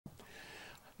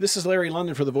This is Larry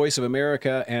London for the Voice of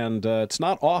America, and it's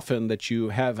not often that you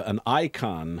have an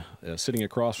icon sitting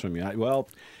across from you. Well,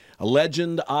 a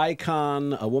legend,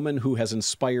 icon, a woman who has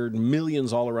inspired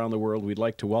millions all around the world. We'd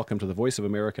like to welcome to the Voice of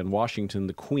America in Washington,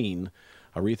 the Queen,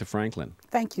 Aretha Franklin.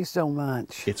 Thank you so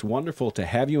much. It's wonderful to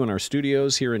have you in our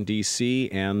studios here in D.C.,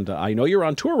 and I know you're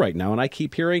on tour right now, and I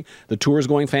keep hearing the tour is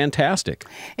going fantastic.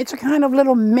 It's a kind of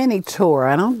little mini tour.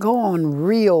 I don't go on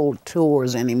real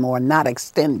tours anymore, not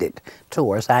extended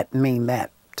tours. I mean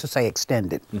that to say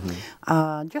extended.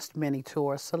 Just mini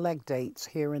tours, select dates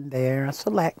here and there,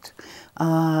 select.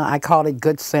 I call it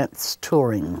good sense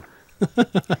touring.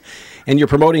 And you're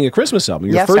promoting a Christmas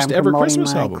album, your first ever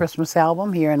Christmas album. Christmas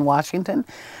album here in Washington.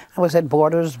 I was at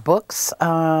Borders Books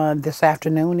this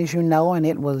afternoon, as you know, and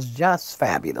it was just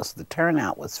fabulous. The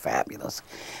turnout was fabulous.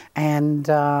 And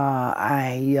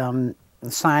I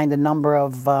signed a number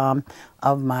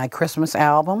of my Christmas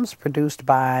albums produced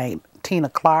by Tina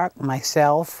Clark,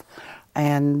 myself,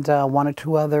 and one or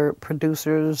two other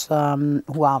producers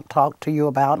who I'll talk to you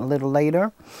about a little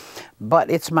later.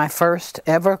 But it's my first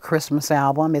ever Christmas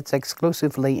album. It's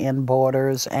exclusively in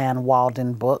Borders and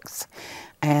Walden Books.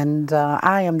 And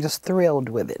I am just thrilled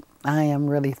with it. I am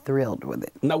really thrilled with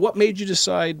it. Now, what made you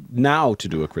decide now to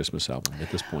do a Christmas album at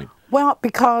this point? Well,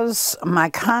 because my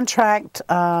contract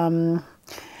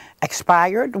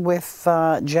expired with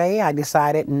Jay. I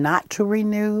decided not to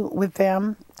renew with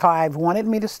them. Clive wanted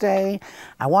me to stay.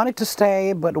 I wanted to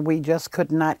stay, but we just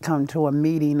could not come to a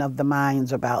meeting of the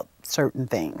minds about certain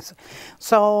things.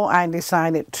 So I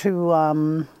decided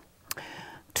to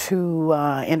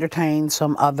entertain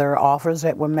some other offers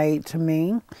that were made to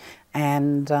me,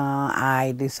 and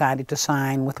I decided to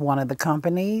sign with one of the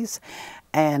companies,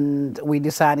 and we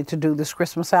decided to do this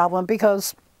Christmas album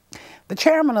because the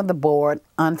chairman of the board,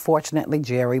 unfortunately,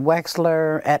 Jerry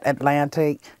Wexler at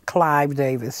Atlantic, Clive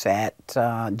Davis at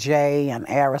Jay and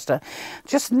Arista,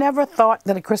 just never thought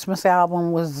that a Christmas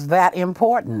album was that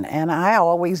important, and I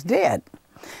always did.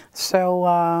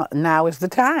 So now is the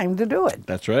time to do it.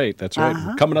 That's right. That's right.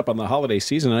 We're coming up on the holiday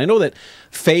season. And I know that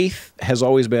faith has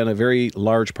always been a very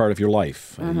large part of your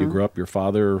life. You grew up, your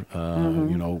father,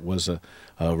 you know, was a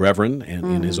reverend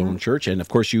in his own church. And, of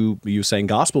course, you sang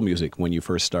gospel music when you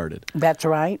first started. That's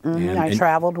right. I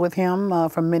traveled with him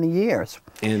for many years.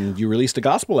 And you released a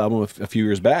gospel album a few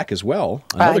years back as well.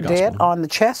 I did, on the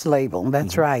Chess label.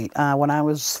 That's right, when I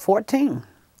was 14.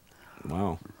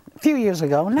 Wow. A few years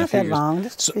ago, not that long.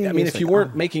 Just so, I mean, if you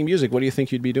weren't making music, what do you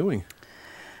think you'd be doing?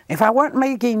 If I weren't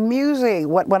making music,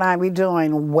 what would I be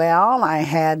doing? Well, I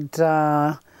had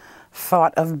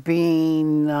thought of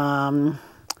being a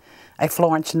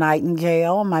Florence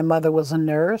Nightingale. My mother was a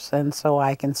nurse, and so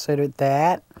I considered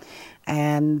that.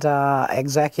 And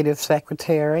executive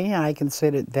secretary, I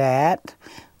considered that.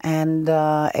 And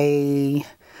a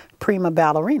prima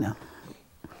ballerina.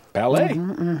 Ballet?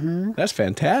 That's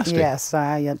fantastic. Yes,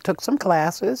 I took some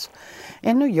classes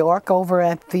in New York over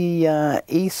at the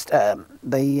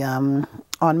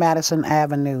on Madison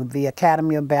Avenue, the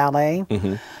Academy of Ballet.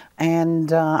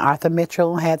 And Arthur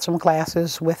Mitchell had some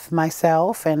classes with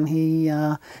myself, and he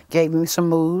gave me some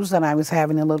moves that I was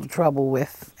having a little trouble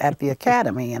with at the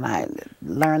Academy, and I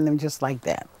learned them just like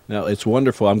that. No, it's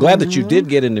wonderful. I'm glad that you did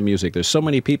get into music. There's so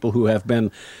many people who have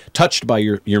been touched by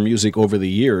your music over the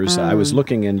years. I was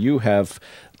looking, and you have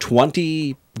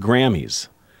 20 Grammys.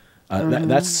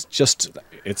 That's just,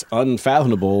 it's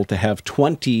unfathomable to have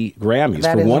 20 Grammys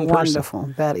for one person.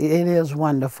 Wonderful. It is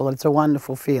wonderful. It's a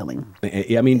wonderful feeling.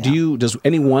 I mean, does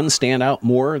any one stand out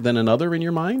more than another in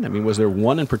your mind? I mean, was there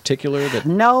one in particular that?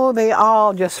 No, they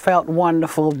all just felt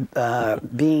wonderful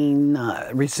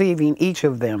receiving each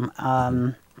of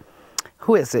them.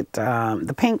 Who is it?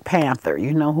 The Pink Panther.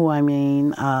 You know who I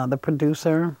mean? The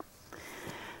producer.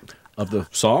 Of the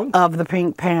song? Of the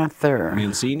Pink Panther.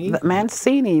 Mancini?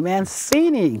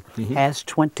 Mancini has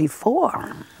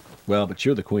 24. Well, but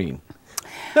you're the queen.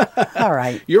 All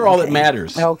right. You're all that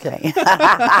matters. Okay.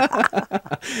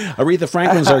 Aretha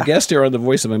Franklin's our guest here on The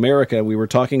Voice of America. We were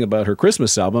talking about her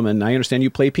Christmas album, and I understand you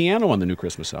play piano on the new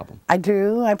Christmas album. I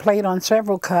do. I played on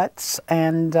several cuts,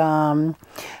 and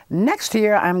next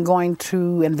year I'm going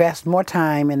to invest more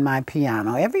time in my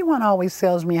piano. Everyone always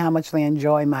tells me how much they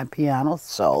enjoy my piano,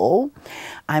 so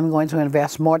I'm going to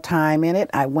invest more time in it.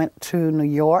 I went to New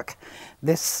York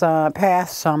this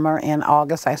past summer in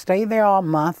August. I stayed there all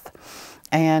month.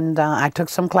 And I took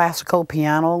some classical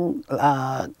piano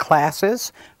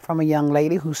classes from a young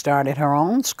lady who started her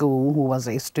own school, who was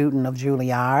a student of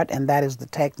Juilliard, and that is the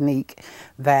technique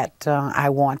that I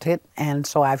wanted, and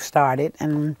so I've started.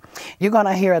 And you're going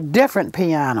to hear a different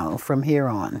piano from here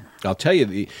on. I'll tell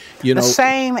you, The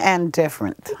same and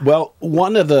different. Well,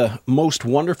 one of the most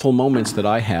wonderful moments that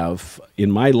I have in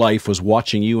my life was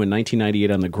watching you in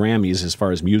 1998 on the Grammys, as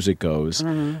far as music goes,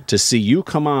 to see you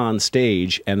come on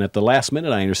stage and at the last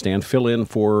minute, I understand, fill in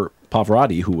for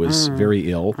Pavarotti, who was very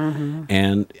ill.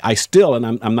 And I still, and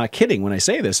I'm not kidding when I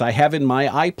say this, I have in my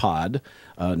iPod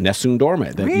Nessun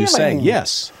Dorma that you sang.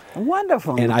 Yes.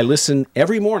 Wonderful. And I listen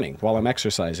every morning while I'm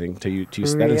exercising to you.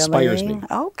 That inspires me.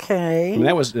 Okay. And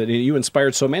that was, you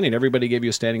inspired so many, and everybody gave you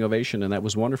a standing ovation, and that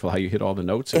was wonderful how you hit all the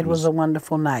notes. It was a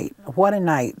wonderful night. What a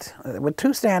night. With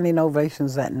 2 standing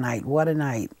ovations that night. What a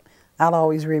night. I'll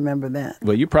always remember that.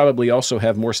 Well, you probably also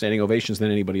have more standing ovations than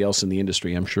anybody else in the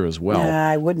industry, I'm sure, as well.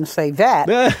 I wouldn't say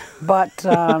that, but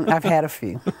I've had a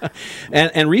few.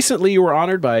 And recently you were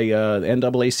honored by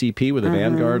NAACP with a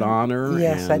Vanguard honor.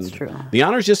 Yes, that's true. The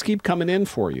honors just keep coming in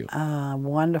for you.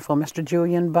 Wonderful. Mr.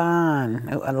 Julian Bond,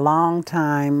 a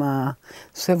long-time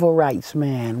civil rights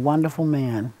man, wonderful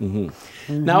man.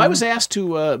 Now, I was asked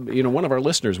to, one of our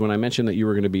listeners, when I mentioned that you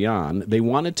were going to be on, they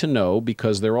wanted to know,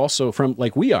 because they're also from,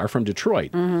 like we are, from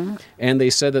Detroit. And they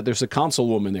said that there's a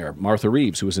councilwoman there, Martha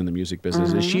Reeves, who was in the music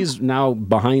business, and she's now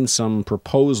behind some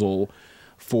proposal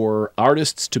for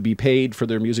artists to be paid for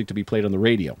their music to be played on the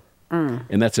radio.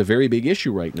 And that's a very big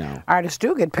issue right now. Artists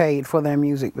do get paid for their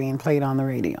music being played on the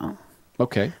radio.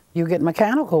 Okay. You get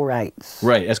mechanical rights.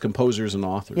 Right, as composers and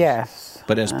authors. Yes.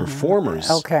 But as performers,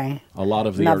 okay, a lot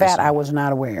of the now artists... that I was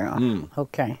not aware of.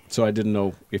 Okay. So I didn't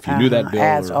know if you knew that, Bill.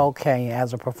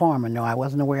 As a performer, no, I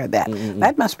wasn't aware of that.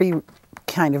 That must be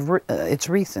kind of, it's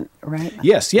recent, right?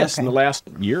 Yes, in the last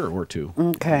year or two.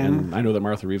 Okay. And I know that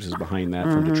Martha Reeves is behind that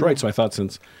from Detroit, so I thought,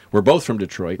 since we're both from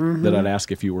Detroit, that I'd ask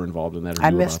if you were involved in that. Or I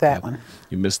missed that one.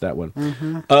 You missed that one.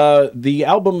 The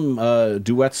album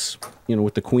duets,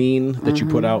 with the Queen that you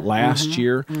put out last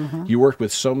year, you worked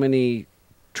with so many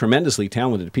tremendously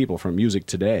talented people from music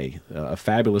today, a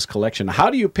fabulous collection. How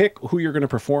do you pick who you're going to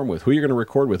perform with, who you're going to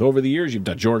record with? Over the years, you've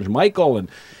done George Michael and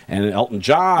Elton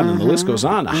John, and the list goes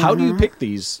on. How do you pick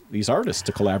these artists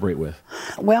to collaborate with?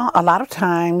 Well, a lot of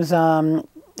times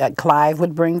Clive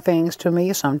would bring things to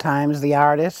me. Sometimes the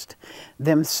artist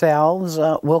themselves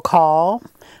will call,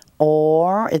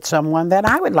 or it's someone that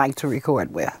I would like to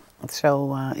record with.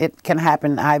 So it can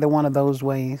happen either one of those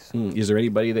ways. Is there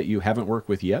anybody that you haven't worked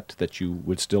with yet that you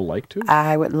would still like to?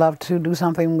 I would love to do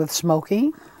something with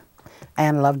Smokey,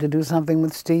 and love to do something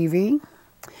with Stevie.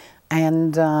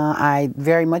 And I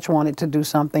very much wanted to do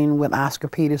something with Oscar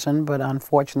Peterson, but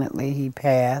unfortunately he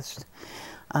passed.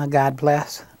 God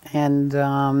bless. And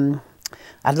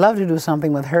I'd love to do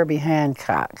something with Herbie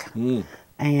Hancock.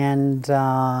 And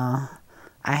I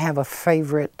have a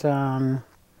favorite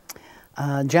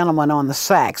gentleman on the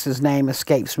sax. His name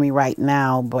escapes me right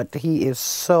now, but he is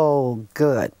so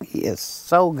good. He is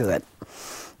so good.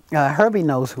 Herbie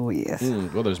knows who he is.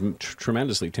 Well, there's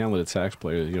tremendously talented sax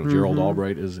players. Gerald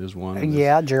Albright is one.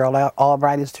 Yeah, Gerald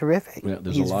Albright is terrific. Yeah,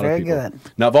 there's He's a lot very of people. good.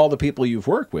 Now, of all the people you've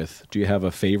worked with, do you have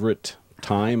a favorite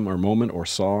time or moment or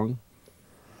song?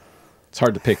 It's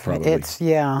hard to pick, probably.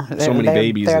 So many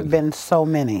babies. There have been so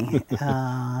many.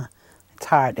 It's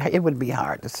hard. It would be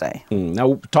hard to say.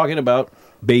 Now, talking about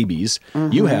babies,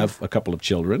 you have a couple of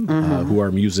children who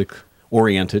are musically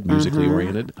oriented.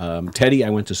 Teddy, I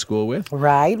went to school with.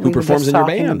 Right. Who performs in your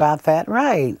band. About that.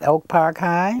 Right. Oak Park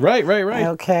High. Right.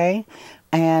 Okay.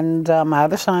 And my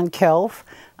other son, Kelf,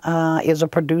 is a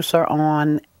producer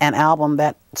on an album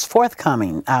that's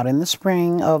forthcoming out in the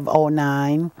spring of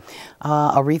 '09.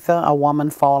 Aretha, A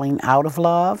Woman Falling Out of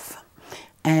Love.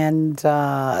 And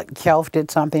Kelf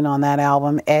did something on that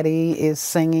album. Eddie is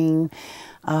singing,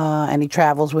 and he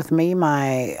travels with me.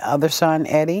 My other son,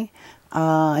 Eddie,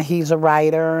 he's a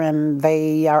writer, and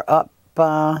they are up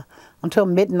until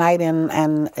midnight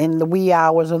and in the wee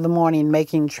hours of the morning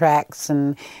making tracks,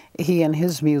 and he and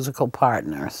his musical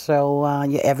partner. So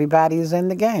everybody's in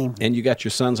the game. And you got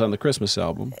your sons on the Christmas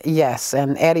album. Yes,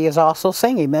 and Eddie is also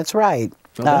singing. That's right.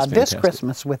 Oh, that's this fantastic.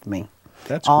 Christmas with me.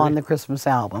 That's on great. the Christmas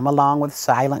album, along with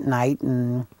Silent Night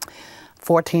and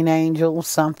 14 Angels,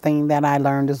 something that I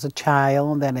learned as a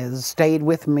child that has stayed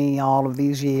with me all of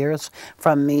these years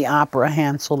from the opera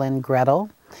Hansel and Gretel.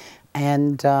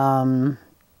 And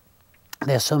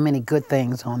there's so many good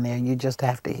things on there, you just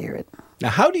have to hear it. Now,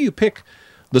 how do you pick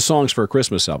the songs for a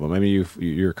Christmas album? I mean,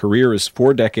 your career is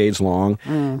 4 decades long,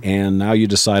 and now you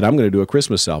decide, I'm going to do a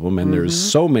Christmas album, and there's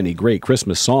so many great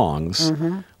Christmas songs.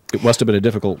 It must have been a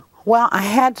difficult Well, I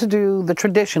had to do the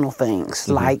traditional things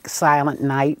like Silent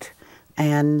Night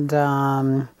and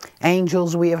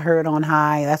Angels We Have Heard on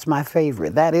High. That's my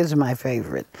favorite. That is my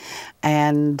favorite.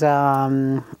 And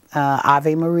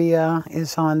Ave Maria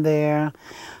is on there.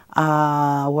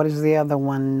 What is the other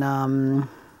one?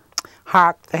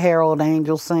 Hark the Herald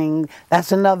Angels Sing.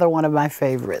 That's another one of my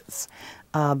favorites.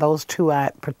 Those two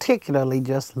I particularly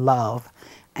just love.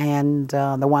 And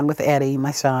the one with Eddie,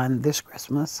 my son, This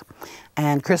Christmas.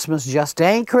 And Christmas Just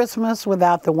Ain't Christmas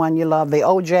Without the One You Love. The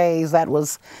OJs,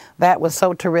 that was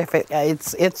so terrific.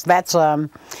 That's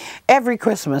every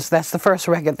Christmas. That's the first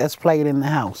record that's played in the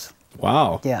house.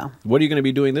 Wow. Yeah. What are you going to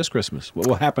be doing this Christmas? What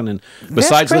will happen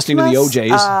besides listening to the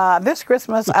OJs? This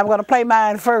Christmas, I'm going to play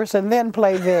mine first and then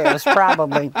play theirs,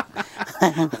 probably.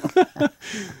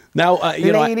 Now,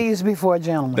 ladies before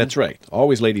gentlemen. That's right.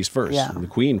 Always ladies first. Yeah. And the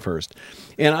Queen first.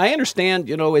 And I understand,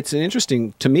 it's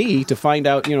interesting to me to find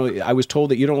out, I was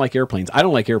told that you don't like airplanes. I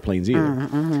don't like airplanes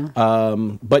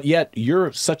either. But yet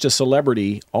you're such a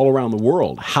celebrity all around the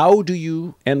world. How do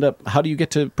you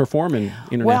get to perform in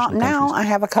international countries? Well, now I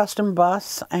have a custom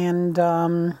bus, and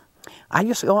I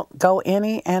just go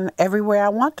any and everywhere I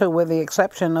want to, with the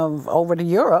exception of over to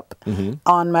Europe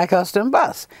on my custom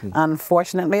bus.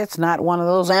 Unfortunately, it's not one of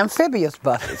those amphibious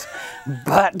buses,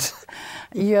 but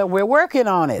yeah, we're working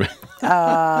on it.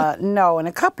 No, in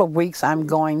a couple of weeks, I'm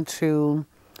going to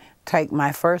take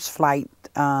my first flight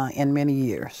in many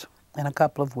years, in a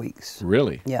couple of weeks.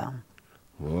 Really? Yeah.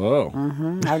 Whoa.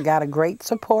 I've got a great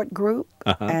support group,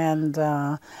 and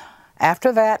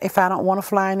after that, if I don't want to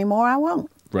fly anymore, I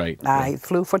won't. Right. I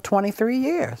flew for 23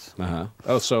 years.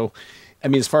 Oh, so, I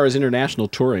mean, as far as international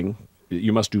touring,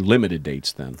 you must do limited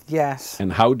dates then. Yes.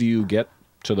 And how do you get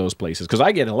to those places? Because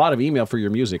I get a lot of email for your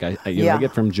music. I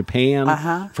get from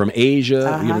Japan, from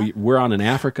Asia. We're on in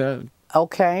Africa.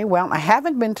 Okay. Well, I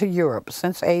haven't been to Europe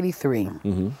since '83,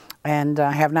 and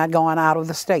I have not gone out of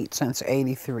the state since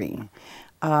 '83.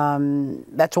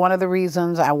 That's one of the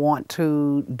reasons I want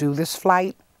to do this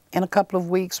flight in a couple of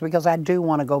weeks, because I do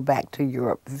want to go back to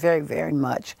Europe very, very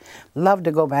much. Love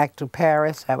to go back to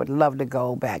Paris. I would love to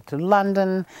go back to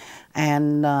London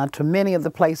and to many of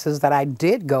the places that I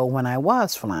did go when I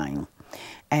was flying.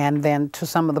 And then to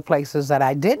some of the places that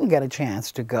I didn't get a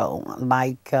chance to go,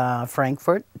 like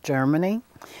Frankfurt, Germany,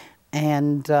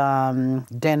 and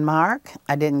Denmark.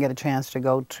 I didn't get a chance to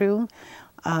go to.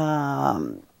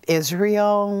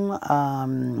 Israel,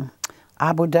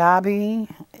 Abu Dhabi,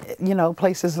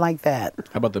 places like that.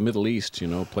 How about the Middle East,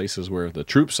 places where the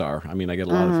troops are? I mean, I get a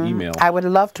lot of email. I would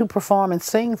love to perform and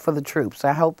sing for the troops.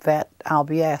 I hope that I'll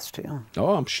be asked to.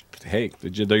 Oh, hey,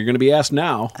 they're going to be asked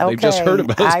now. Okay. They've just heard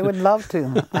about it. I would love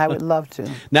to. I would love to.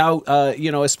 Now,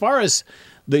 as far as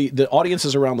the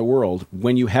audiences around the world,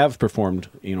 when you have performed,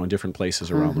 in different places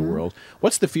around the world,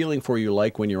 what's the feeling for you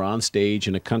like when you're on stage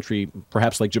in a country,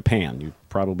 perhaps like Japan? You've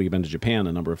probably been to Japan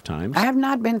a number of times. I have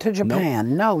not been to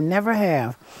Japan. No, never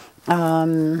have.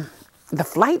 The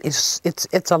flight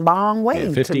it's a long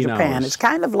way to Japan. Hours. It's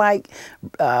kind of like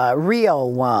Rio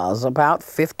was, about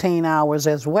 15 hours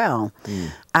as well.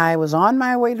 I was on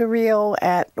my way to Rio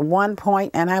at one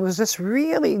point, and I was just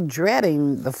really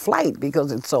dreading the flight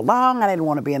because it's so long. I didn't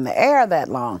want to be in the air that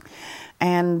long.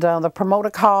 And the promoter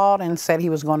called and said he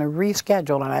was going to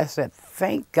reschedule, and I said,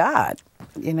 thank God.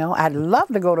 I'd love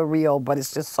to go to Rio, but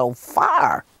it's just so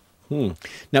far.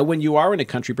 Now, when you are in a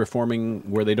country performing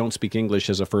where they don't speak English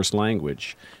as a first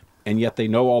language, and yet they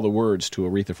know all the words to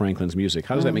Aretha Franklin's music,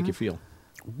 how does that make you feel?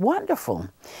 Wonderful.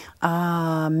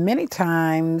 Many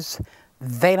times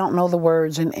they don't know the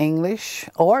words in English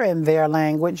or in their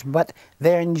language, but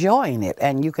they're enjoying it,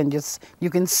 and you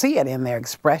can see it in their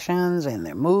expressions, in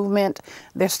their movement.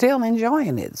 They're still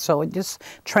enjoying it, so it just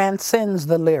transcends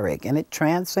the lyric, and it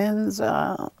transcends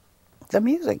the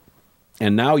music.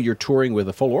 And now you're touring with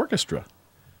a full orchestra.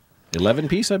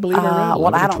 11-piece, I believe, I read.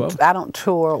 Well, I don't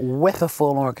tour with a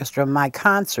full orchestra. My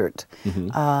concert,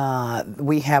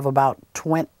 we have about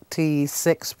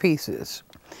 26 pieces.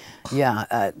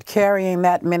 Yeah, carrying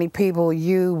that many people,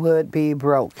 you would be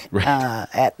broke. Right.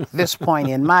 At this point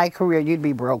in my career, you'd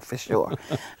be broke for sure.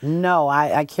 No,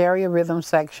 I carry a rhythm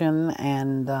section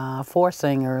and 4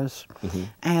 singers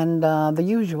and the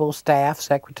usual staff,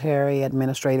 secretary,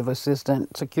 administrative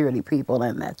assistant, security people,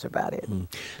 and that's about it.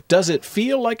 Does it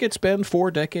feel like it's been 4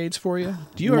 decades for you?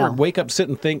 Do you ever wake up, sit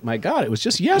and think, my God, it was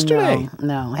just yesterday?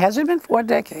 No. Has it been 4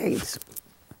 decades?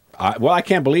 Well, I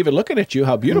can't believe it looking at you,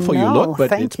 how beautiful you look,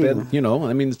 but it's been,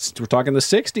 we're talking the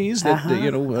 60s,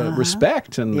 that,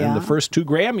 respect, and the first 2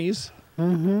 Grammys.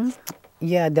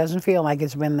 Yeah, it doesn't feel like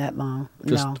it's been that long.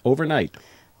 Just overnight.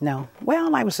 No.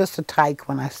 Well, I was just a tyke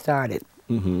when I started.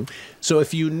 So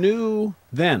if you knew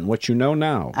then what you know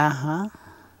now,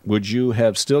 would you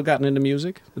have still gotten into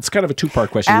music? It's kind of a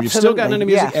two-part question. Absolutely. Would you have still gotten into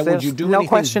music, yes, and would you do no anything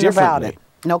question differently? about it.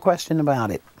 No question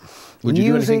about it. Would you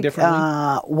do anything differently?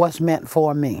 Music was meant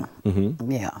for me.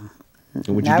 Yeah. And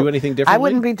would you do anything differently? I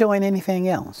wouldn't be doing anything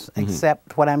else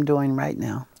except what I'm doing right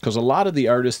now. Because a lot of the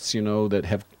artists, you know, that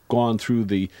have gone through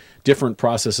the different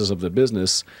processes of the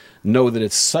business know that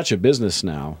it's such a business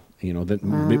now. You know, that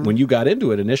when you got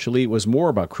into it, initially it was more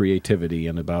about creativity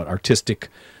and about artistic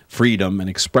freedom and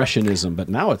expressionism, but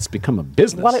now it's become a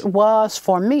business. Well, it was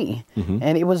for me,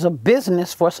 and it was a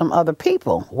business for some other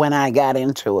people when I got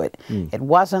into it. It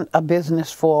wasn't a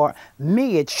business for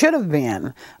me. It should have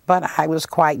been, but I was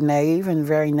quite naive and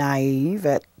very naive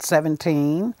at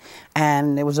 17,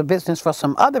 and it was a business for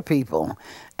some other people.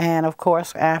 And of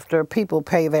course, after people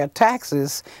pay their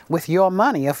taxes with your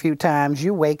money a few times,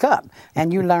 you wake up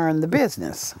and you learn the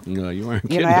business. No, you weren't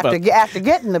You kidding know, after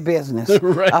getting the business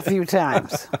Right. a few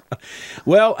times.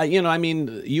 Well, you know, I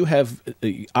mean, you have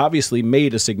obviously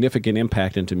made a significant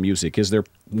impact into music. Is there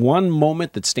one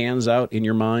moment that stands out in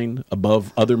your mind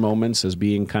above other moments as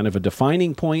being kind of a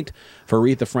defining point for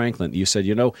Aretha Franklin? You said,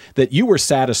 you know, that you were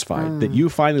satisfied, that you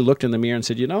finally looked in the mirror and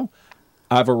said, you know,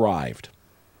 I've arrived.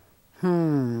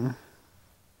 I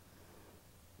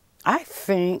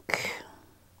think,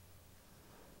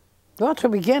 well, to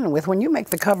begin with, when you make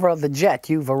the cover of the Jet,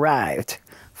 you've arrived.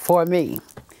 For me,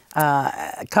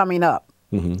 coming up.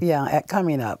 Yeah,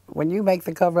 coming up. When you make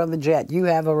the cover of the Jet, you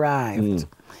have arrived.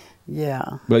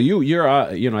 Yeah. Well,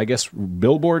 you're, you know, I guess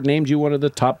Billboard named you one of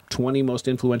the top 20 most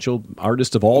influential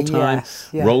artists of all time. Yes,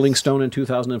 yes. Rolling Stone in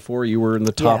 2004, you were in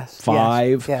the top Yes, yes,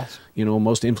 5. yes. You know,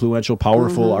 most influential,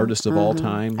 powerful artist of all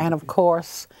time. And of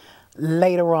course,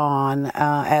 later on,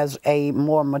 as a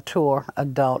more mature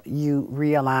adult, you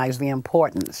realize the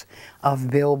importance of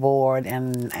Billboard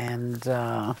and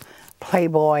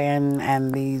Playboy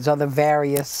and these other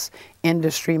various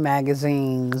industry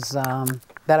magazines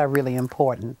that are really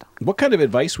important. What kind of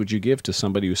advice would you give to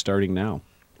somebody who's starting now?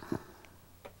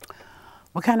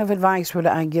 What kind of advice would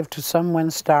I give to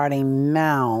someone starting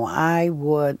now? I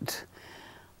would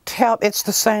tell, it's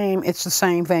the same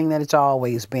thing that it's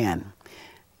always been.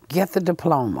 Get the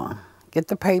diploma, get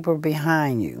the paper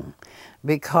behind you,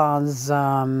 because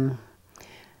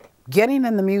getting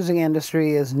in the music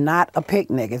industry is not a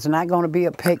picnic. It's not going to be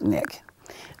a picnic.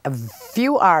 A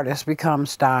few artists become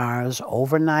stars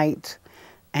overnight,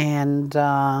 and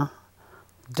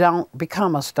don't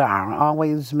become a star.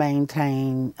 Always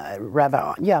maintain,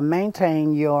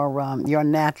 maintain your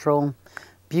natural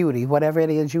beauty, whatever it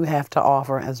is you have to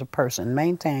offer as a person.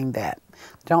 Maintain that.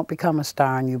 Don't become a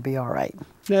star, and you'll be all right.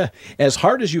 Yeah, as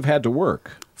hard as you've had to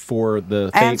work for the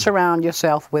and surround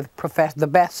yourself with the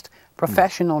best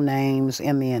professional names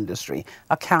in the industry: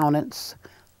 accountants,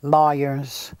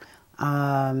 lawyers,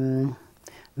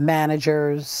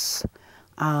 managers.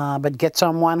 But get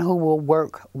someone who will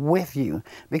work with you,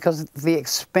 because the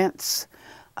expense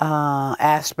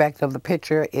aspect of the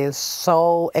picture is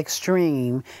so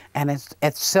extreme, and it's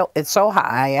so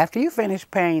high. After you finish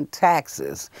paying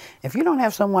taxes, if you don't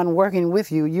have someone working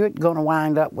with you, you're going to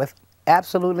wind up with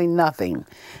absolutely nothing,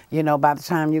 you know, by the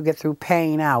time you get through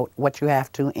paying out what you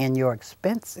have to in your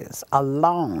expenses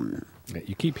alone.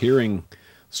 You keep hearing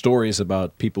stories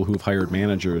about people who've hired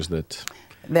managers that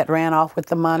ran off with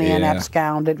the money and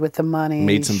absconded with the money.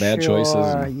 Made some bad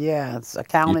choices. Yes,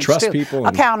 accountants you trust too. people.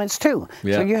 Accountants too.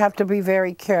 Yeah. So you have to be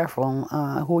very careful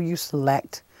who you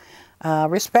select.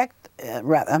 Select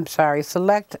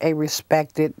a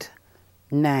respected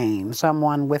name,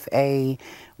 someone with a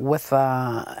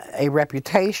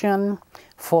reputation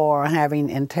for having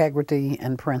integrity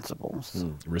and principles.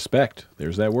 Respect.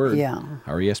 There's that word. Yeah.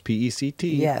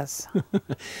 R-E-S-P-E-C-T. Yes.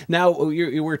 Now,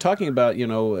 we're talking about, you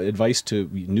know, advice to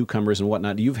newcomers and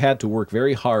whatnot. You've had to work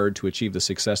very hard to achieve the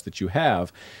success that you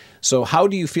have. So how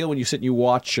do you feel when you sit and you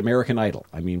watch American Idol?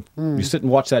 I mean, you sit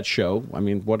and watch that show. I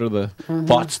mean, what are the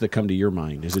thoughts that come to your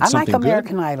mind? Is it something good? I like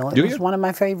American Idol. It was one of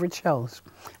my favorite shows.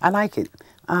 I like it.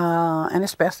 And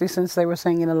especially since they were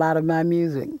singing a lot of my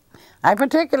music. I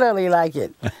particularly like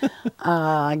it.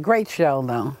 Great show,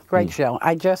 though. Great show.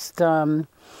 I just, I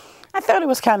thought it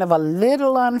was kind of a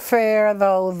little unfair,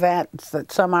 though, that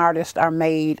some artists are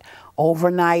made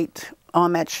overnight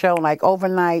on that show. Like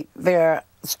overnight, they're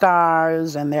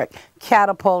stars and they're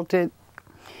catapulted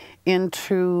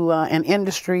into an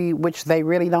industry which they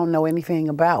really don't know anything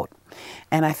about.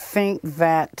 And I think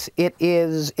that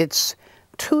it's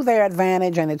to their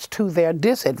advantage and it's to their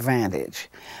disadvantage.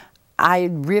 I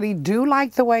really do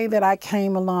like the way that I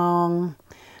came along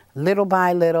little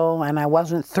by little, and I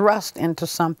wasn't thrust into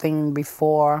something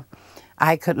before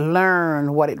I could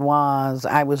learn what it was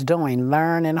I was doing,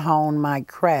 learn and hone my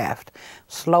craft,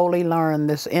 slowly learn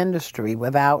this industry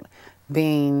without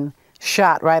being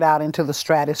shot right out into the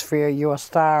stratosphere. You're a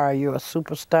star, you're a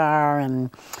superstar,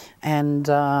 and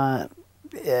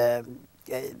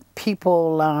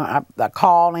people are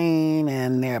calling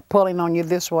and they're pulling on you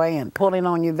this way and pulling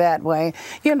on you that way.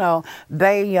 You know,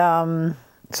 they,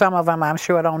 some of them I'm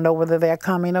sure don't know whether they're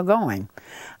coming or going.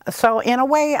 So in a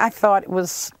way, I thought it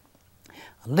was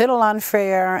a little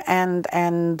unfair, and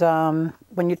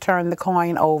when you turn the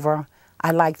coin over,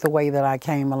 I liked the way that I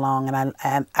came along, and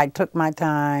I took my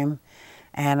time,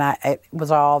 and it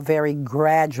was all very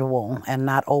gradual and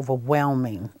not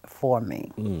overwhelming for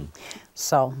me.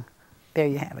 So there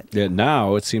you have it. Yeah,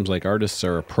 now it seems like artists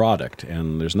are a product,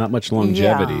 and there's not much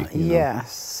longevity. Yeah, you know.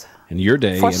 Yes. In your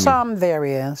day, For some, there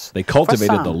is. They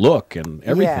cultivated the look and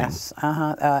everything. Yes,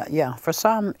 yeah. For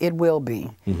some, it will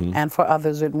be, and for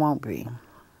others, it won't be.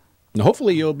 And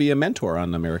hopefully, you'll be a mentor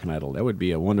on American Idol. That would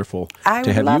be a wonderful I to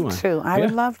would have love you on. to. I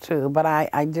would love to, but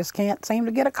I just can't seem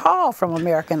to get a call from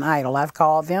American Idol. I've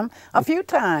called them a few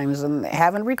times and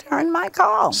haven't returned my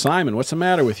call. Simon, what's the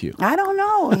matter with you? I don't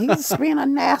know. He's being a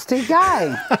nasty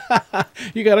guy.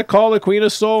 You got to call the Queen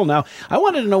of Soul. Now, I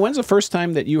wanted to know, when's the first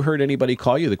time that you heard anybody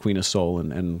call you the Queen of Soul?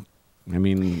 And I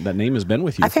mean, that name has been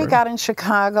with you I think forever. out in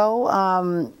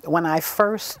Chicago, when I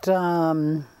first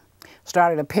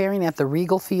started appearing at the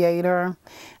Regal Theater,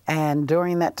 and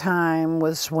during that time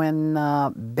was when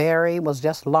Barry was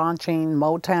just launching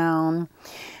Motown,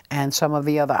 and some of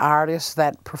the other artists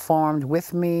that performed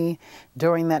with me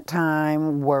during that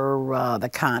time were the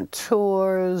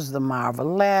Contours, the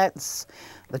Marvelettes,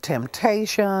 the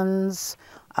Temptations,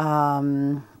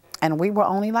 and we were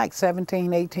only like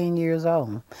 17, 18 years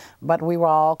old, but we were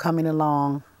all coming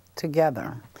along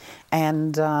together.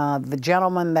 And the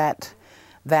gentleman that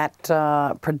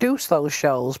produced those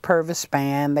shows, Purvis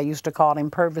Spann, they used to call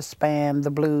him Purvis Spann, the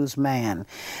blues man.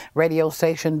 Radio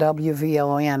station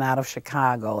WVON out of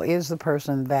Chicago is the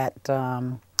person that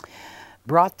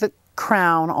brought the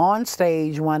crown on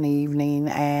stage one evening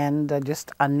and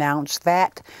just announced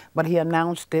that, but he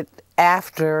announced it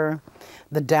after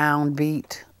the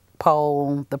Downbeat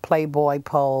poll, the Playboy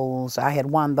polls. I had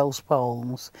won those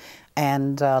polls,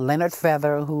 and Leonard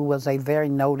Feather, who was a very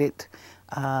noted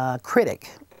critic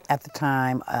at the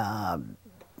time,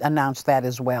 announced that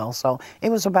as well. So it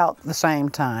was about the same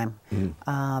time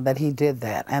that he did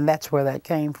that, and that's where that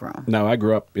came from. Now, I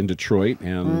grew up in Detroit,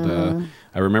 and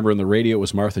I remember on the radio it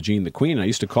was Martha Jean the Queen. I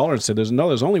used to call her and said, there's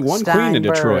only one queen in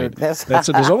Detroit.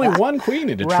 There's only one queen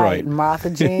in Detroit. Right,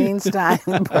 Martha Jean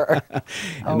Steinberg.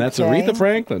 And that's Aretha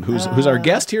Franklin, who's our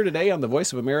guest here today on The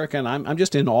Voice of America, and I'm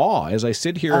just in awe as I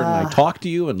sit here and I talk to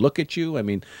you and look at you. I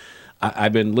mean,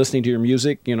 I've been listening to your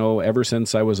music, you know, ever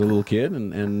since I was a little kid,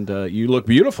 and you look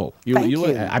beautiful. Thank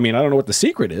you. I mean, I don't know what the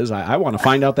secret is. I want to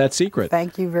find out that secret.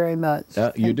 Thank you very much.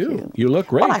 You do. You look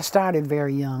great. Well, I started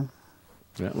very young.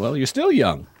 Yeah, well, you're still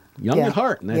young at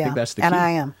heart, and I think that's the key. And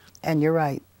I am, and you're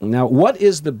right. Now, what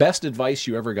is the best advice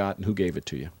you ever got, and who gave it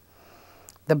to you?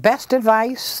 The best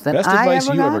advice that I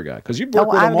ever got? Because you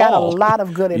work with them I've got a all. lot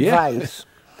of good advice,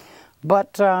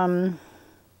 but I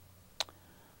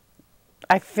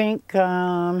think,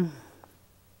 let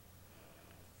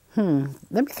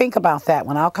me think about that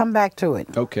one. I'll come back to it.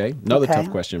 Okay, another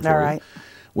tough question for you. All right.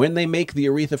 When they make the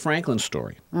Aretha Franklin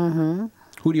story, who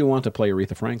do you want to play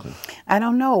Aretha Franklin? I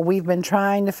don't know. We've been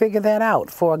trying to figure that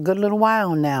out for a good little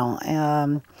while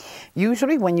now.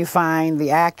 Usually when you find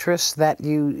the actress that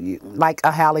you like,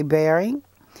 a Halle Berry,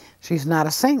 she's not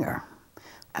a singer.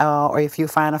 Or if you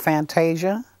find a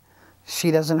Fantasia,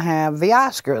 she doesn't have the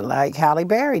Oscar like Halle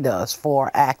Berry does for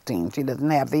acting. She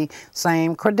doesn't have the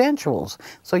same credentials.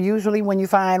 So usually when you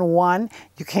find one,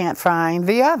 you can't find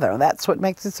the other. That's what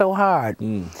makes it so hard.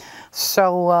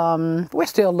 So we're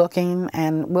still looking,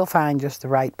 and we'll find just the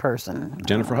right person.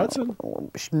 Jennifer Hudson?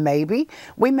 Maybe.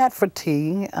 We met for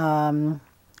tea.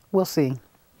 We'll see.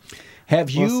 Have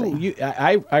you,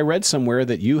 I read somewhere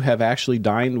that you have actually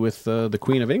dined with the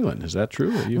Queen of England. Is that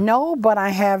true? No, but I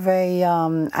have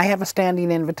a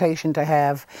standing invitation to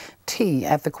have tea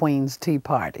at the Queen's Tea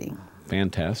Party.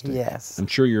 Fantastic. Yes. I'm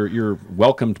sure you're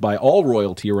welcomed by all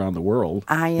royalty around the world.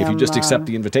 I am. If you just accept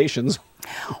the invitations.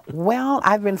 Well,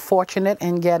 I've been fortunate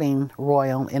in getting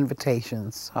royal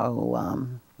invitations, so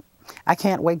I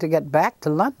can't wait to get back to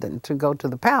London to go to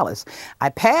the palace. I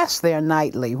passed there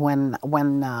nightly when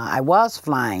I was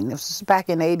flying. This was back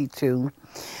in '82,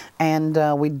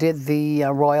 and we did the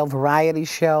Royal Variety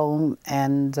Show,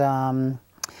 and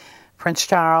Prince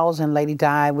Charles and Lady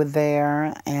Di were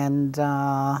there, and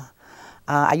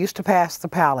I used to pass the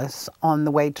Palace on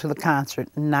the way to the concert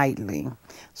nightly.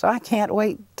 So I can't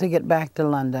wait to get back to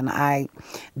London. I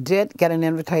did get an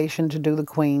invitation to do the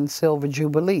Queen's Silver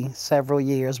Jubilee several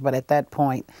years, but at that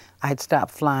point I had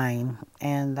stopped flying,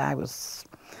 and I was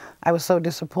so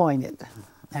disappointed.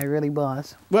 I really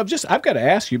was. Well, I've got to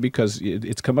ask you, because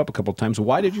it's come up a couple of times.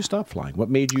 Why did you stop flying? What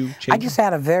made you change? I just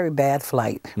had a very bad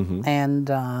flight, and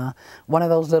one of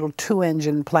those little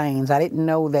 2-engine planes. I didn't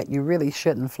know that you really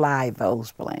shouldn't fly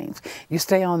those planes. You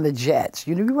stay on the jets.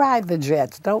 You ride the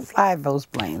jets. Don't fly those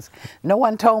planes. No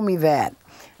one told me that.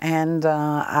 And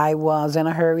I was in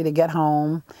a hurry to get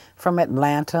home from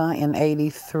Atlanta in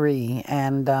 '83.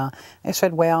 And they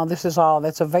said, well, this is all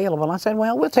that's available. I said,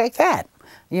 well, we'll take that.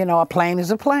 You know, a plane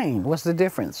is a plane. What's the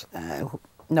difference?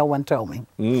 No one told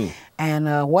me.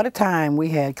 And what a time we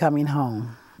had coming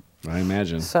home. I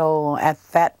imagine. So at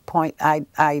that point,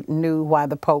 I knew why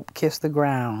the Pope kissed the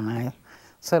ground. I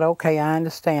said, okay, I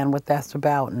understand what that's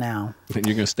about now. And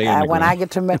you're going to stay on the When ground. I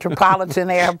get to Metropolitan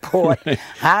Airport,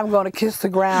 I'm going to kiss the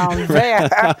ground there,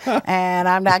 and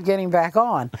I'm not getting back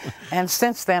on. And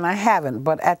since then, I haven't.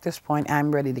 But at this point,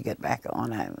 I'm ready to get back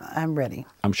on. I'm ready.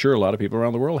 I'm sure a lot of people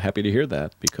around the world are happy to hear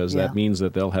that, because Yeah. that means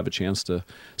that they'll have a chance to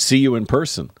see you in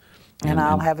person. And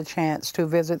I'll have a chance to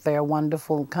visit their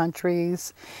wonderful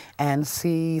countries and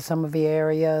see some of the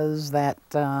areas that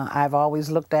I've always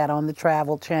looked at on the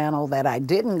Travel Channel that I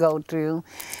didn't go to,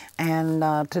 and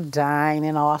to dine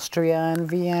in Austria and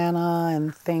Vienna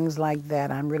and things like that.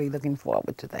 I'm really looking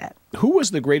forward to that. Who was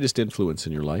the greatest influence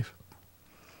in your life?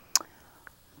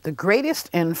 The greatest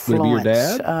influence, Would it be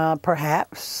your dad?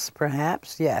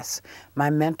 Perhaps, yes. My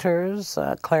mentors,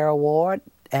 Clara Ward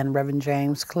and Reverend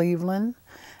James Cleveland,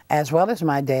 as well as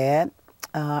my dad,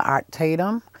 Art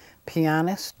Tatum,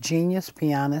 pianist, genius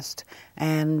pianist,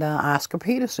 and Oscar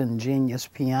Peterson, genius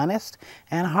pianist,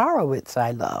 and Horowitz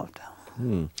I loved.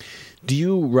 Do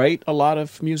you write a lot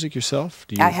of music yourself?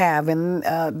 I have.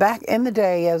 Back in the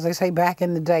day, as they say, back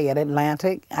in the day at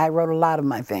Atlantic, I wrote a lot of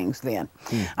my things then.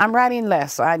 I'm writing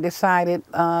less. I decided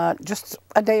just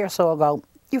a day or so ago,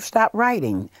 you've stopped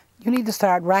writing. You need to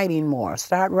start writing more.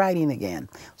 Start writing again.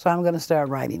 So I'm going to start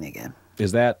writing again.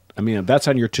 Is that, I mean, that's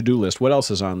on your to-do list. What else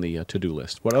is on the to-do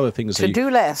list? What other things To-do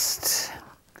list.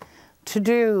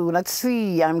 Let's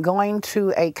see. I'm going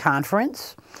to a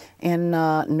conference in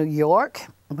New York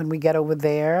when we get over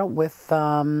there with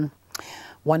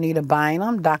Juanita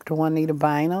Bynum, Dr. Juanita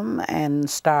Bynum, and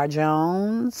Star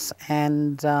Jones,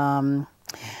 and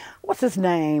what's his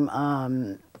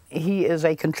name? He is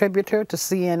a contributor to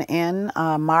CNN,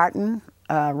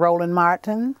 Roland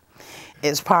Martin.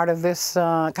 Is part of this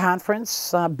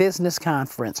conference, business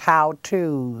conference,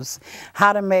 how-tos,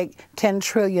 how to make $10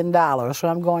 trillion. So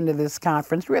I'm going to this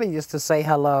conference really just to say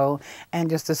hello and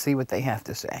just to see what they have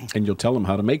to say. And you'll tell them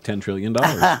how to make $10 trillion.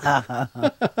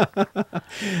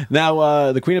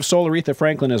 Now, the Queen of Soul, Aretha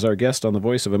Franklin, is our guest on The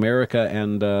Voice of America.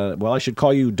 And, well, I should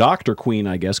call you Dr. Queen,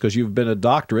 I guess, because you've been a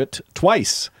doctorate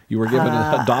twice. You were given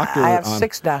a doctorate. I have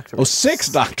 6 doctorates. Oh, 6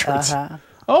 doctorates.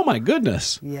 Oh, my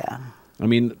goodness. Yeah. I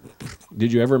mean,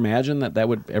 did you ever imagine that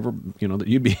would ever, that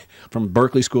you'd be from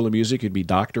Berklee School of Music, you'd be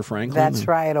Dr. Franklin? That's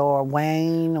right, or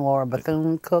Wayne, or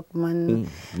Bethune-Cookman.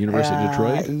 University of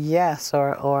Detroit? Yes,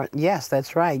 or yes,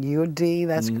 that's right, UD,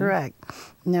 that's correct.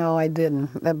 No, I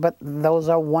didn't, but those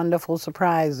are wonderful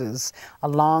surprises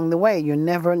along the way. You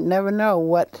never know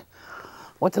what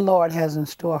the Lord has in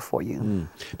store for you.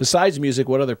 Besides music,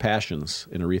 what other passions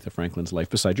in Aretha Franklin's life,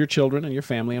 besides your children and your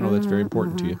family? I know that's very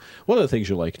important to you. What are the things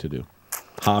you like to do?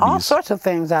 Hobbies? All sorts of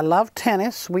things. I love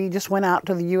tennis. We just went out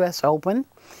to the U.S. Open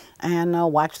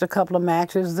and watched a couple of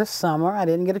matches this summer. I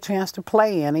didn't get a chance to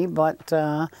play any, but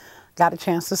got a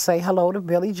chance to say hello to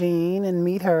Billie Jean and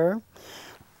meet her.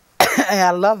 And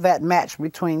I love that match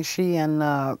between she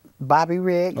and Bobby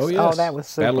Riggs. Oh, yes. Oh, that was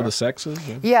super. Battle of the Sexes?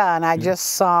 Yeah, and I just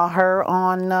saw her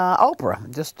on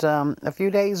Oprah just a few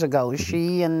days ago.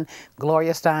 She and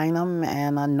Gloria Steinem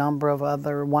and a number of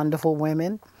other wonderful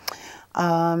women.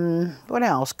 What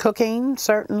else? Cooking,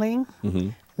 certainly.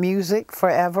 Music,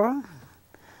 forever.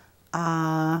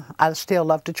 I still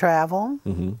love to travel.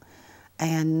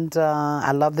 And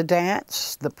I love the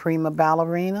dance, the prima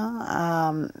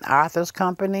ballerina, Arthur's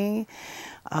Company,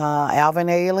 Alvin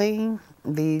Ailey,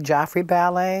 the Joffrey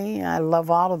Ballet. I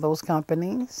love all of those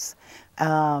companies.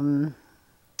 Let's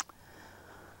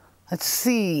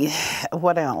see,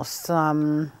 what else?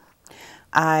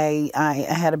 I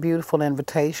had a beautiful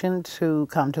invitation to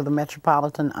come to the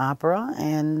Metropolitan Opera,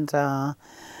 and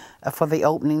for the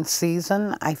opening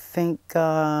season, I think,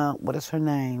 what is her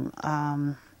name?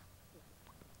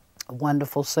 A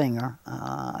wonderful singer.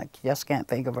 I just can't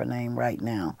think of her name right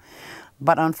now.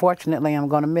 But unfortunately, I'm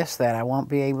going to miss that. I won't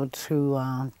be able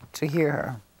to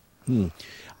hear her.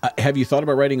 Have you thought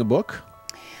about writing a book?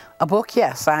 A book,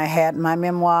 yes. I had my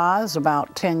memoirs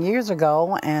about 10 years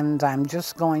ago, and I'm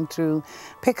just going to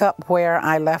pick up where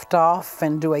I left off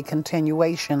and do a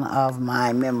continuation of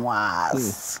my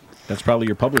memoirs. That's probably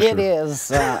your publisher. It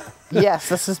is. Yes,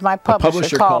 this is my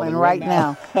publisher calling right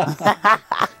now.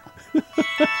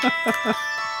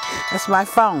 That's my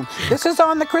phone. This is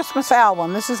on the Christmas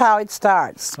album. This is how it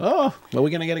starts. Oh, are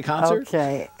we going to get a concert?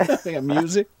 Okay. We got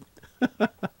music.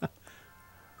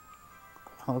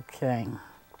 Okay.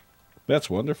 That's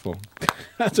wonderful.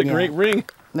 That's a great ring.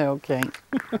 Okay.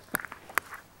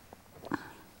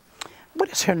 What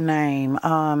is her name?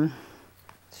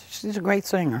 She's a great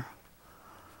singer.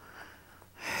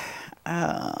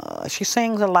 She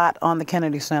sings a lot on the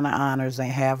Kennedy Center Honors. They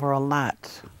have her a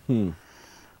lot.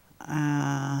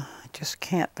 I just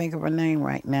can't think of her name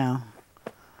right now.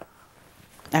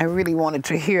 I really wanted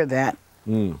to hear that.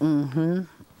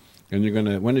 And you're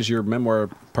gonna. When is your memoir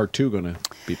part 2 gonna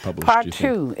be published? Part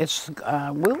 2. It's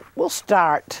we'll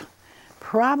start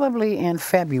probably in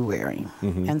February,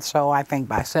 and so I think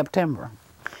by September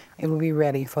it will be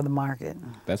ready for the market.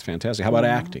 That's fantastic. How about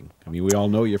acting? I mean, we all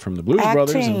know you from the Blues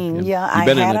Brothers. And yeah, you've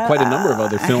been in quite a number of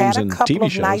other films and TV shows. I had a couple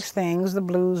of nice things. The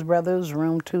Blues Brothers,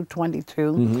 Room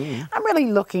 222. I'm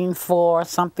really looking for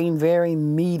something very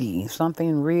meaty,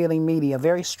 something really meaty, a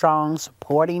very strong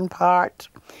supporting part.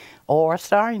 Or a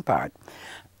starring part.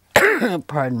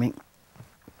 Pardon me.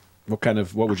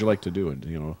 What would you like to do?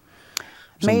 You know,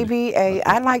 maybe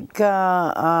I like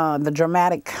the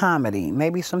dramatic comedy.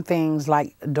 Maybe some things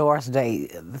like Doris Day,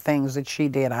 the things that she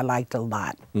did, I liked a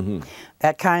lot.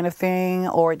 That kind of thing.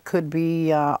 Or it could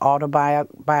be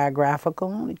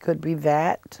autobiographical. It could be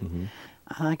that.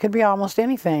 It could be almost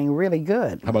anything really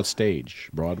good. How about stage?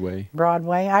 Broadway?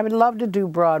 Broadway. I would love to do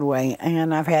Broadway,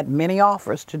 and I've had many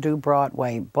offers to do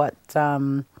Broadway, but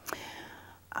their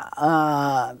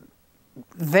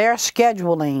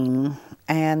scheduling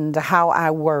and how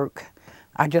I work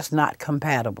are just not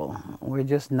compatible. We're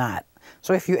just not.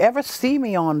 So if you ever see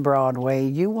me on Broadway,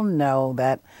 you will know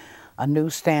that a new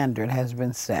standard has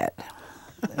been set.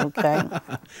 Okay?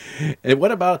 And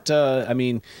what about, I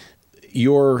mean,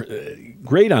 you're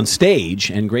great on stage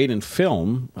and great in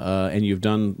film, and you've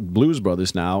done Blues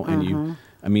Brothers now, and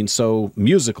I mean, so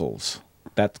musicals,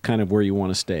 that's kind of where you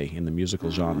want to stay, in the musical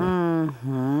genre.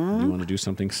 You want to do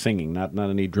something singing, not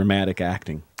any dramatic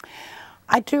acting.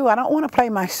 I do. I don't want to play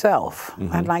myself.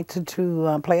 I'd like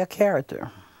to play a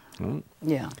character.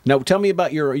 Yeah. Now, tell me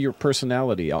about your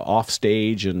personality, off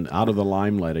stage and out of the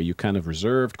limelight. Are you kind of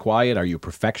reserved, quiet? Are you a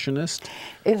perfectionist?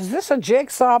 Is this a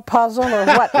jigsaw puzzle or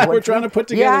what? We're trying to put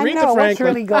together Aretha Franklin. Yeah, I know what's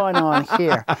really going on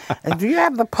here. Do you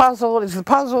have the puzzle? Is the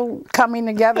puzzle coming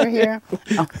together here?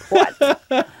 What?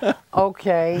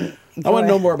 Okay. I want to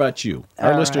know more about you.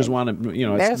 Our listeners want to, you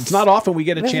know, it's not often we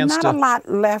get a chance to. There's not a lot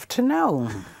left to know.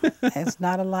 There's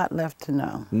not a lot left to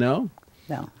know. No?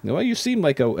 No. Well, you seem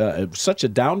like such a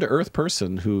down-to-earth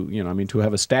person who, you know, I mean, to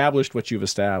have established what you've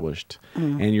established,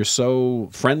 and you're so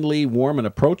friendly, warm, and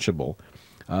approachable.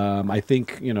 I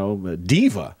think, you know,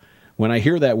 diva. When I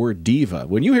hear that word diva,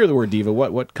 when you hear the word diva,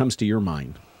 what comes to your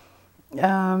mind?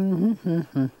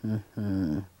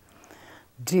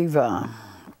 Diva.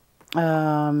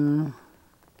 One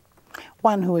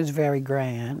who is very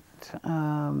grand.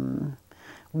 One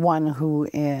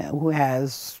who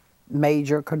has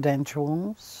major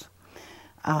credentials,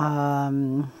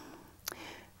 who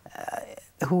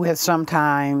has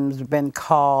sometimes been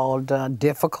called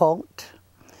difficult,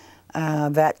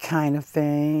 that kind of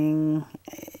thing.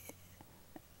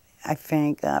 I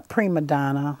think prima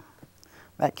donna,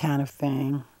 that kind of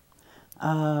thing.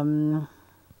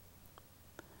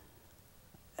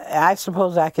 I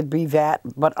suppose I could be that,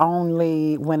 but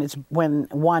only when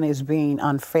one is being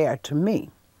unfair to me.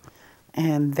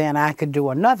 And then I could do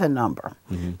another number.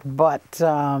 But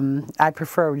I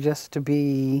prefer just to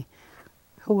be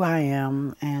who I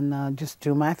am and just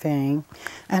do my thing.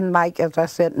 And like, as I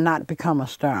said, not become a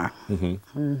star.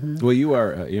 Well, you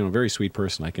are, you know, a very sweet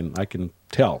person. I can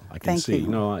tell. I can see. You.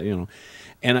 You know,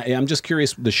 and I'm just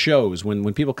curious, the shows,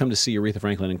 when people come to see Aretha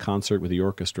Franklin in concert with the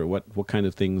orchestra, what kind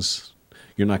of things?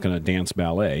 You're not going to dance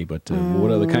ballet, but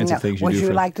what are the kinds of things you do? Would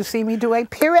you like to see me do a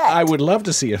pirouette? I would love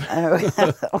to see it.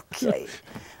 Okay.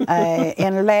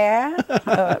 In l'air?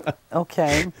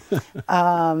 Okay.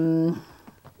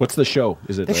 What's the show?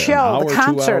 Is it the show, an hour, the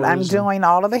concert? 2 hours? I'm doing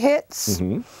all of the hits,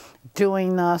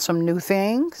 doing some new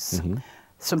things,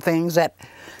 some things that,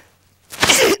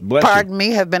 pardon me,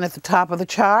 have been at the top of the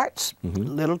charts.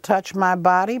 Little Touch My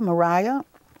Body, Mariah.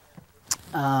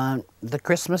 the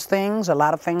Christmas things, a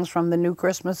lot of things from the new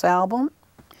Christmas album.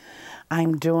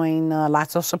 I'm doing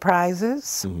lots of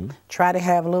surprises. Try to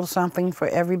have a little something for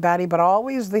everybody, but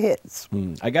always the hits.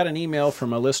 I got an email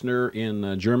from a listener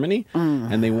in Germany,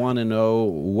 and they want to know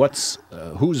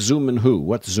who's zooming who?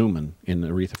 What's zooming in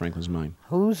Aretha Franklin's mind?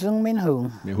 Who's zooming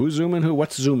who? Yeah, who's zooming who?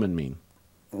 What's zooming mean?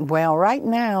 Well, right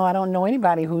now, I don't know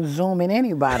anybody who's zooming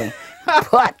anybody,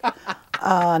 but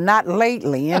not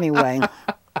lately anyway.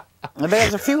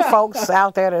 There's a few folks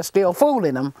out there that are still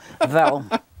fooling them, though.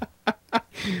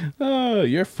 Oh,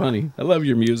 you're funny. I love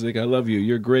your music. I love you.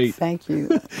 You're great. Thank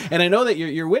you. And I know that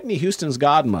you're Whitney Houston's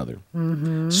godmother.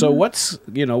 So what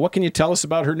can you tell us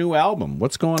about her new album?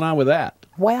 What's going on with that?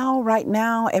 Well, right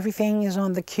now, everything is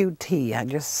on the QT. I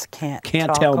just can't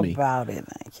talk tell me about it.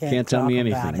 I Can't tell talk me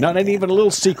about anything. it. Not even a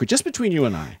little secret, just between you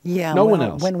and I. Yeah, no one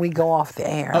else. When we go off the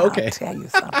air, Okay. I'll tell you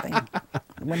something.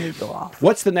 When we go off.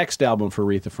 What's the next album for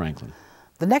Aretha Franklin?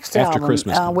 The next After album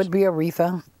Christmas comes. would be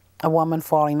Aretha, A Woman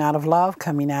Falling Out of Love,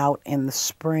 coming out in the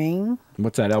spring.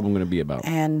 What's that album going to be about?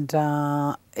 And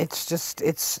it's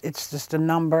just a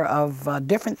number of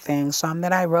different things. Some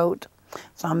that I wrote,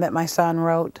 some that my son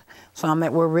wrote, some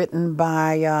that were written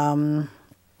by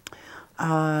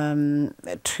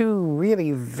two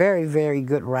really very, very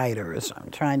good writers. I'm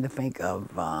trying to think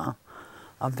of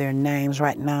their names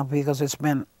right now because it's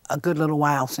been a good little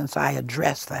while since I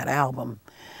addressed that album,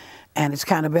 and it's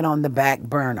kind of been on the back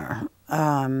burner.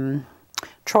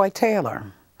 Troy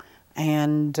Taylor,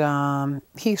 and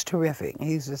he's terrific.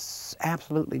 He's just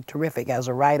absolutely terrific as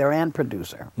a writer and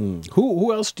producer.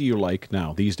 Who else do you like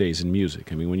now these days in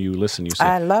music? I mean, when you listen, you say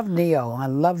I love Neo. I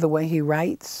love the way he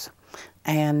writes,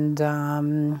 and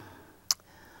I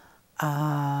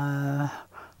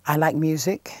like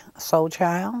music. Soul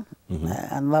Child.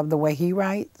 I love the way he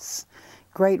writes.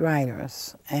 Great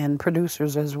writers and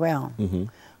producers as well.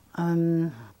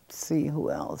 Let's see, who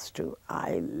else do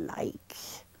I like?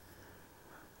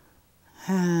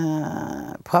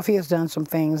 Puffy has done some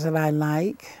things that I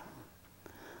like.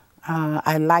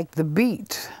 I like the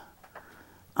beat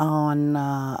on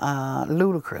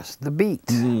Ludacris, the beat.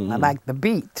 I like the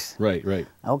beat. Right.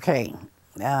 Okay.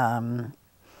 I'm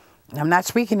not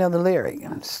speaking of the lyric.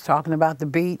 I'm just talking about the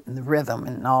beat and the rhythm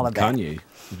and all of that. Kanye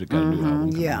has got a new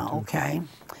album. Yeah, okay.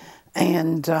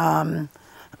 And,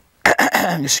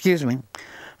 excuse me.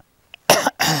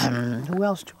 Who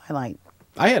else do I like?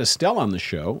 I had Estelle on the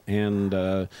show,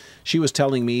 and she was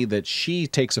telling me that she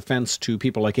takes offense to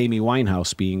people like Amy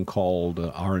Winehouse being called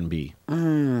R&B.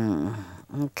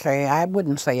 Okay, I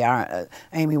wouldn't say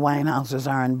Amy Winehouse is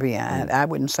R&B. I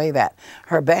wouldn't say that.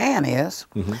 Her band is.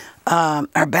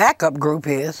 Her backup group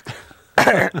is.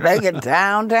 They get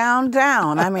down, down,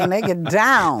 down. I mean, they get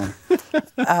down.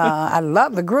 I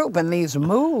love the group and these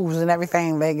moves and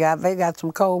everything they got. They got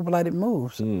some cold-blooded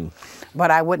moves.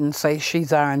 But I wouldn't say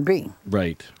she's R&B.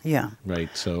 Right. Yeah. Right,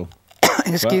 so...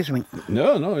 Excuse me.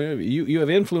 No, you have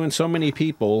influenced so many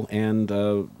people and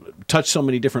touched so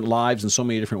many different lives in so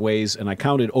many different ways, and I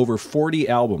counted over 40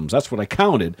 albums. That's what I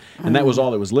counted, and that was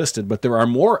all that was listed, but there are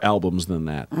more albums than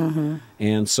that.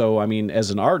 And so, I mean,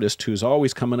 as an artist who's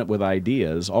always coming up with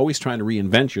ideas, always trying to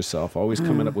reinvent yourself, always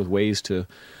coming up with ways to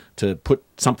put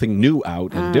something new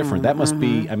out and different, that must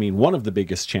be, I mean, one of the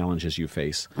biggest challenges you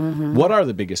face. What are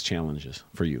the biggest challenges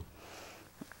for you?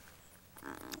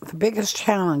 The biggest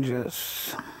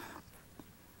challenges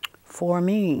for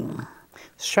me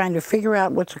is trying to figure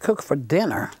out what to cook for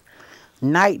dinner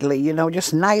nightly,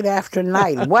 just night after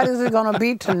night. What is it going to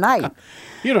be tonight?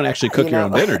 You don't actually cook your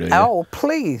own dinner, do you? Oh,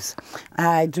 please.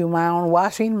 I do my own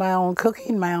washing, my own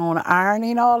cooking, my own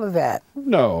ironing, all of that.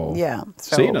 No. Yeah.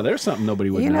 So, see, there's something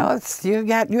nobody would know.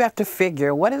 You have to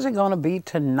figure, what is it going to be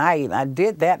tonight? I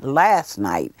did that last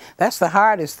night. That's the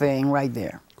hardest thing right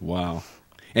there. Wow.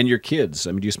 And your kids,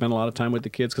 I mean, do you spend a lot of time with the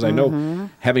kids? Because I know,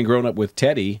 having grown up with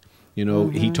Teddy,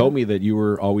 he told me that you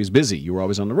were always busy. You were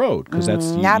always on the road. Because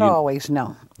that's not always,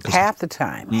 no. Half the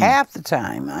time. Half the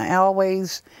time. I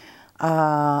always,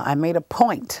 I made a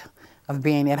point of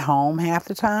being at home half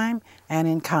the time and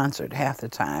in concert half the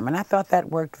time. And I thought that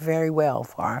worked very well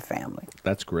for our family.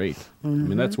 That's great. I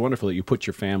mean, that's wonderful that you put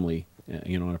your family,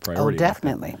 on a priority. Oh,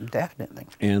 definitely, definitely.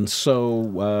 And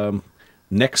so...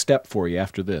 next step for you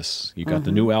after this, you got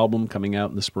the new album coming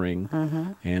out in the spring,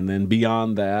 and then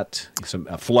beyond that,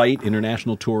 a flight,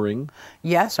 international touring.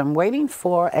 Yes, I'm waiting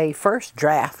for a first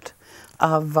draft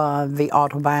of the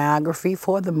autobiography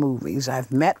for the movies.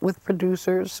 I've met with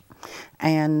producers,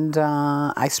 and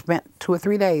I spent 2 or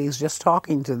 3 days just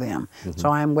talking to them. So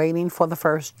I'm waiting for the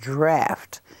first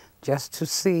draft just to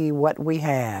see what we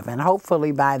have, and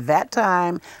hopefully by that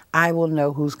time, I will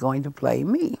know who's going to play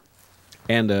me.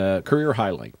 And a career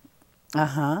highlight.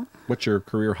 Uh-huh. What's your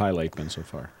career highlight been so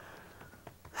far?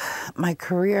 My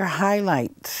career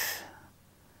highlight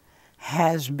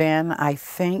has been, I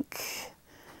think,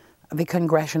 the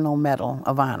Congressional Medal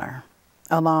of Honor,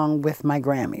 along with my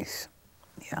Grammys.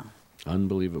 Yeah.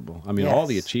 Unbelievable. I mean, all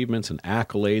the achievements and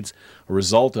accolades, a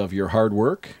result of your hard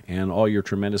work and all your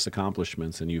tremendous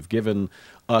accomplishments. And you've given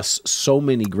us so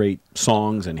many great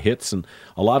songs and hits, and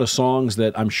a lot of songs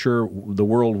that I'm sure the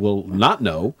world will not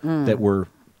know that were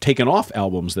taken off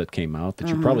albums that came out that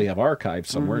you probably have archived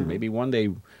somewhere. And maybe one day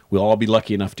we'll all be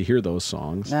lucky enough to hear those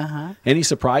songs. Any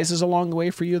surprises along the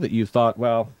way for you that you thought,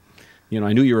 well, you know,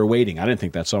 I knew you were waiting. I didn't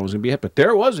think that song was going to be a hit, but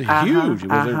there was a huge.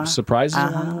 Was there surprises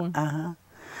along the way?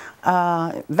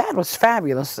 That was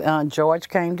fabulous. George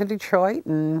came to Detroit,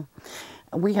 and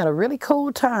we had a really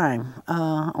cool time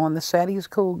on the set. He's a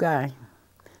cool guy.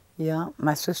 Yeah,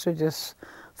 my sister just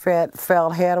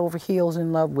fell head over heels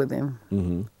in love with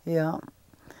him. Yeah,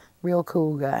 real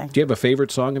cool guy. Do you have a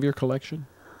favorite song of your collection?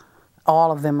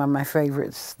 All of them are my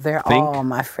favorites. They're all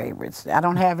my favorites. I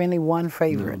don't have any one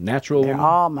favorite. Natural They're Woman?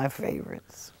 all my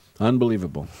favorites.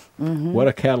 Unbelievable. What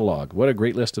a catalog. What a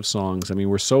great list of songs. I mean,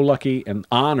 we're so lucky and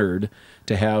honored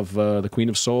to have the Queen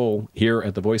of Soul here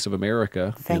at the Voice of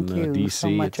America Thank in you D.C. so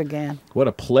much again. What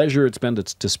a pleasure it's been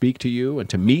to speak to you and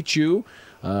to meet you,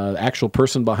 the actual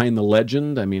person behind the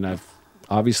legend. I mean, I've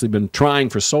obviously been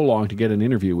trying for so long to get an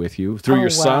interview with you through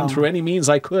your son, through any means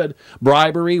I could,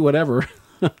 bribery, whatever.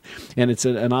 And it's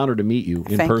an honor to meet you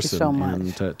in person. Thank you so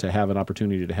much. And to have an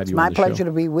opportunity to have you It's on my the show. pleasure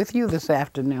to be with you this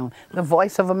afternoon. The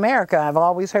Voice of America. I've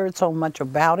always heard so much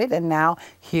about it, and now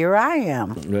here I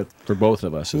am. For both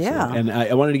of us. Yeah. And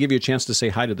I wanted to give you a chance to say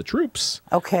hi to the troops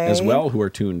as well, who are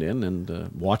tuned in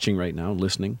and watching right now,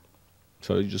 listening.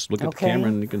 So you just look at the camera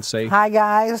and you can say, hi,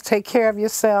 guys. Take care of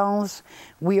yourselves.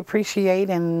 We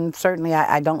appreciate, and certainly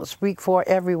I don't speak for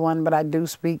everyone, but I do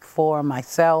speak for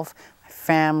myself, my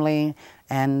family,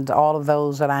 and all of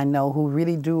those that I know who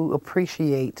really do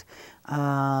appreciate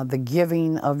the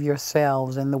giving of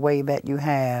yourselves and the way that you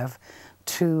have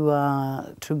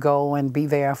to go and be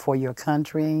there for your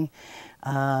country.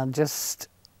 Just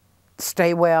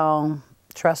stay well,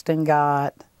 trust in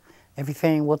God.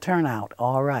 Everything will turn out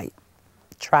all right.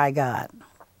 Try God.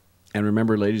 And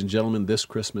remember, ladies and gentlemen, this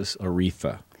Christmas,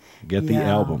 Aretha. Get the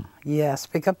album. Yes,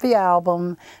 pick up the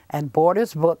album at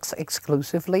Borders Books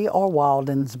exclusively or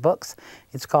Walden's Books.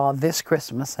 It's called This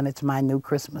Christmas, and it's my new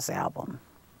Christmas album.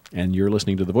 And you're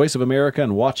listening to the Voice of America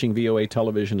and watching VOA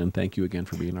Television, and thank you again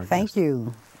for being our guest. Thank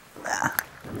you.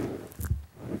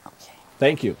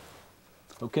 Thank you.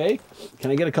 Okay,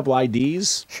 can I get a couple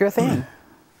IDs? Sure thing.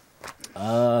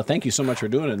 Thank you so much for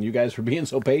doing it, and you guys for being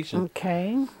so patient.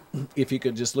 Okay. If you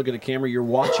could just look at the camera, you're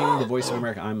watching the Voice of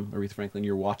America. I'm Aretha Franklin.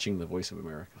 You're watching the Voice of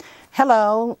America.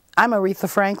 Hello, I'm Aretha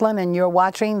Franklin, and you're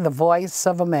watching the Voice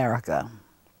of America.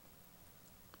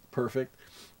 Perfect.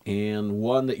 And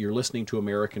one that you're listening to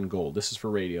American Gold. This is for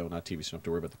radio, not TV, so you don't have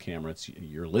to worry about the camera.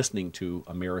 You're listening to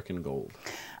American Gold.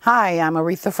 Hi, I'm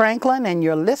Aretha Franklin, and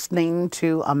you're listening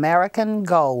to American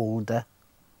Gold.